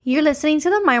You're listening to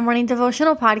the My Morning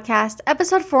Devotional Podcast,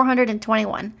 episode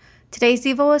 421. Today's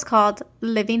Devo is called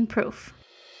Living Proof.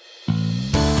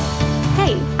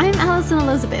 Hey, I'm Allison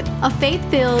Elizabeth, a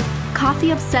faith-filled,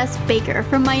 coffee-obsessed baker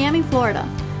from Miami, Florida.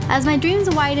 As my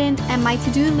dreams widened and my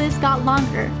to-do list got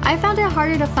longer, I found it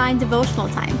harder to find devotional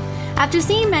time. After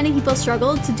seeing many people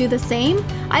struggle to do the same,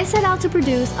 I set out to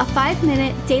produce a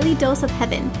 5-minute daily dose of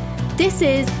heaven. This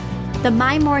is the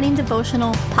My Morning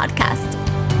Devotional Podcast.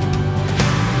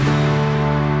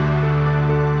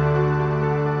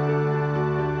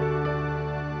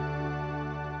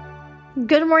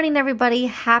 Good morning, everybody.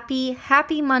 Happy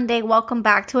Monday. Welcome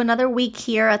back to another week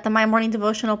here at the My Morning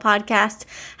Devotional Podcast.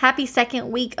 Happy second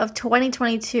week of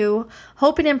 2022.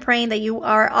 Hoping and praying that you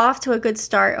are off to a good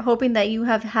start. Hoping that you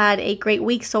have had a great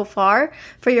week so far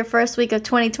for your first week of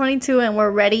 2022, and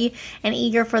we're ready and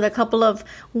eager for the couple of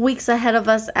weeks ahead of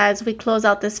us as we close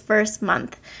out this first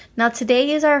month. Now,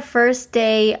 today is our first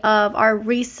day of our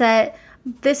reset.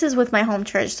 This is with my home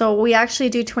church. So we actually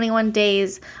do 21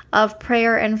 days of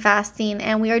prayer and fasting,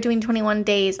 and we are doing 21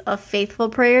 days of faithful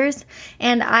prayers.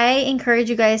 And I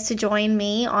encourage you guys to join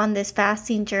me on this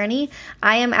fasting journey.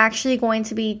 I am actually going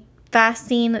to be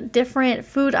fasting different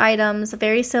food items,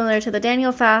 very similar to the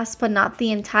Daniel fast, but not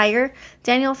the entire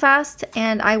Daniel fast.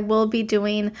 And I will be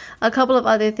doing a couple of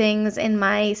other things in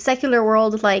my secular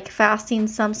world, like fasting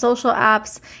some social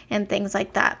apps and things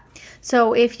like that.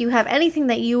 So if you have anything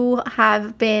that you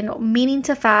have been meaning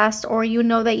to fast, or you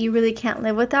know that you really can't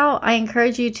live without, I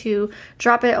encourage you to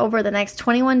drop it over the next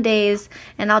 21 days,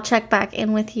 and I'll check back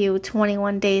in with you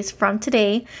 21 days from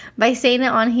today. By saying it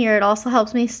on here, it also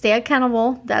helps me stay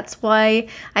accountable. That's why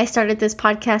I started this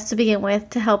podcast to begin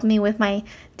with, to help me with my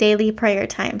daily prayer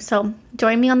time. So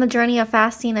join me on the journey of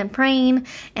fasting and praying,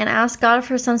 and ask God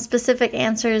for some specific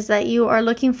answers that you are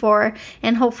looking for,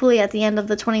 and hopefully at the end of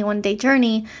the 21-day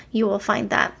journey, you will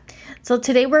find that. So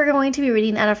today we're going to be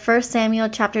reading out of 1 Samuel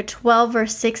chapter 12,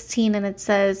 verse 16, and it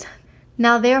says,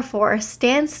 "Now therefore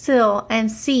stand still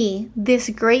and see this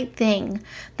great thing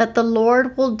that the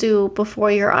Lord will do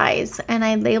before your eyes." And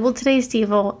I labeled today's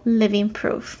Devo Living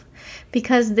Proof,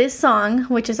 because this song,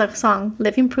 which is a song,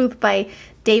 Living Proof by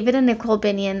David and Nicole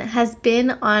Binion, has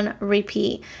been on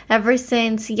repeat ever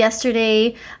since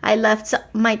yesterday. I left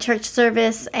my church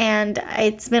service and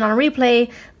it's been on replay.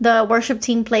 The worship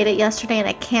team played it yesterday and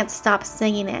I can't stop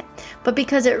singing it. But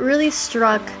because it really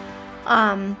struck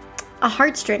a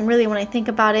heartstring, really, when I think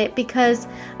about it, because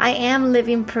I am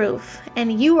living proof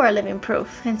and you are living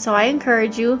proof. And so I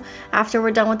encourage you, after we're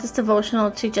done with this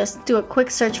devotional, to just do a quick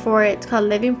search for it. It's called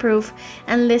Living Proof,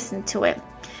 and listen to it.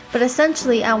 But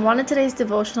essentially, I wanted today's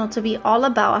devotional to be all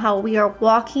about how we are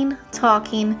walking,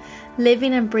 talking,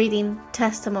 living, and breathing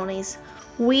testimonies.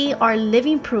 We are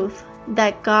living proof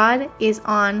that God is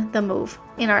on the move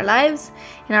in our lives,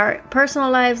 in our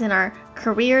personal lives, in our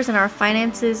careers, in our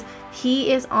finances.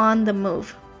 He is on the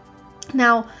move.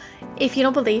 Now, if you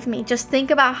don't believe me, just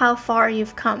think about how far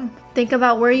you've come. Think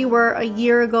about where you were a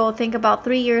year ago. Think about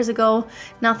 3 years ago.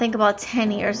 Now think about 10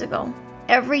 years ago.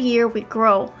 Every year we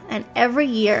grow, and every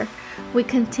year we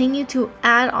continue to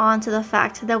add on to the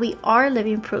fact that we are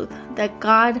living proof that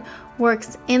God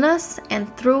works in us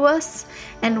and through us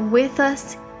and with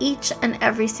us each and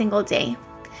every single day.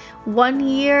 1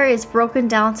 year is broken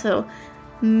down to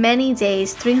many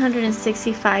days,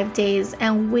 365 days,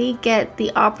 and we get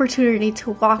the opportunity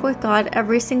to walk with God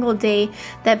every single day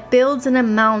that builds and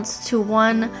amounts to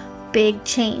one big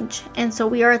change. And so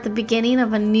we are at the beginning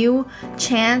of a new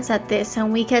chance at this,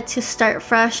 and we get to start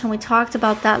fresh. And we talked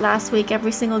about that last week.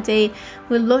 Every single day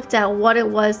we looked at what it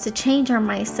was to change our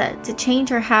mindset, to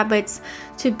change our habits,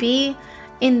 to be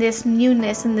in this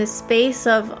newness, in this space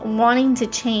of wanting to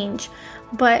change.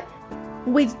 But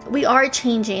we are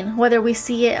changing, whether we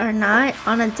see it or not,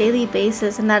 on a daily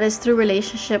basis, and that is through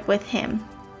relationship with Him.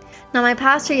 Now, my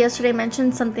pastor yesterday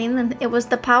mentioned something, and it was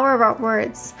the power of our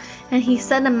words. And he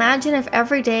said, imagine if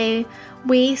every day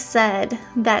we said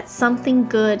that something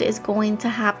good is going to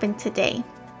happen today.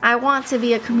 I want to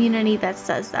be a community that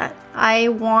says that. I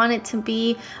want it to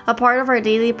be a part of our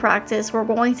daily practice. We're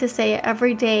going to say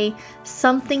every day,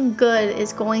 something good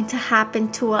is going to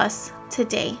happen to us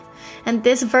today. And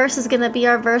this verse is going to be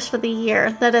our verse for the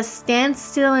year. Let us stand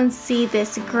still and see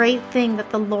this great thing that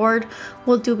the Lord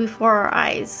will do before our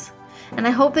eyes. And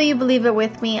I hope that you believe it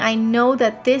with me. I know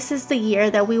that this is the year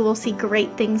that we will see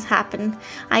great things happen.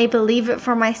 I believe it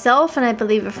for myself, and I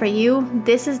believe it for you.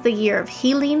 This is the year of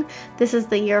healing. This is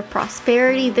the year of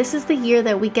prosperity. This is the year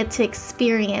that we get to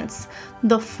experience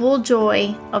the full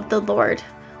joy of the Lord.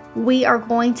 We are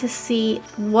going to see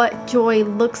what joy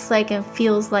looks like and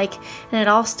feels like. And it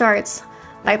all starts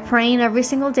by praying every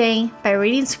single day, by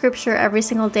reading scripture every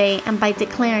single day, and by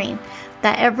declaring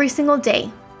that every single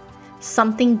day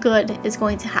something good is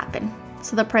going to happen.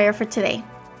 So the prayer for today.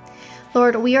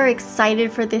 Lord, we are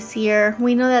excited for this year.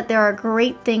 We know that there are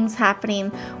great things happening.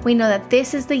 We know that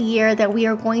this is the year that we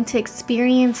are going to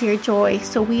experience your joy.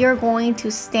 So we are going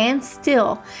to stand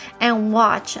still and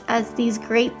watch as these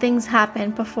great things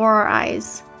happen before our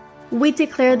eyes. We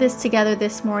declare this together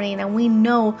this morning, and we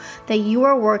know that you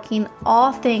are working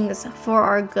all things for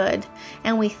our good.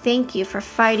 And we thank you for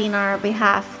fighting on our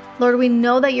behalf. Lord, we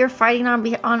know that you're fighting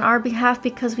on our behalf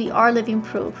because we are living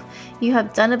proof. You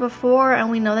have done it before,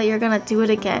 and we know that you're going to do it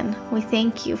again. We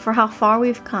thank you for how far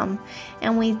we've come,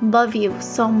 and we love you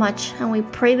so much. And we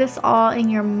pray this all in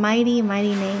your mighty,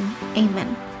 mighty name.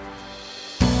 Amen.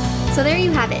 So there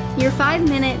you have it, your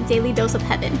 5-minute daily dose of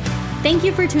heaven. Thank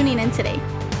you for tuning in today.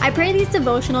 I pray these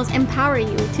devotionals empower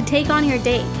you to take on your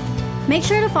day. Make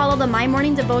sure to follow the My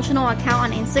Morning Devotional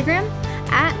account on Instagram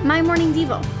at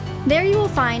MyMorningDevo. There you will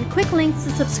find quick links to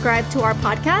subscribe to our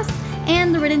podcast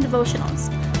and the written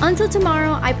devotionals. Until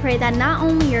tomorrow, I pray that not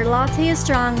only your latte is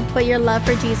strong, but your love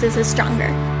for Jesus is stronger.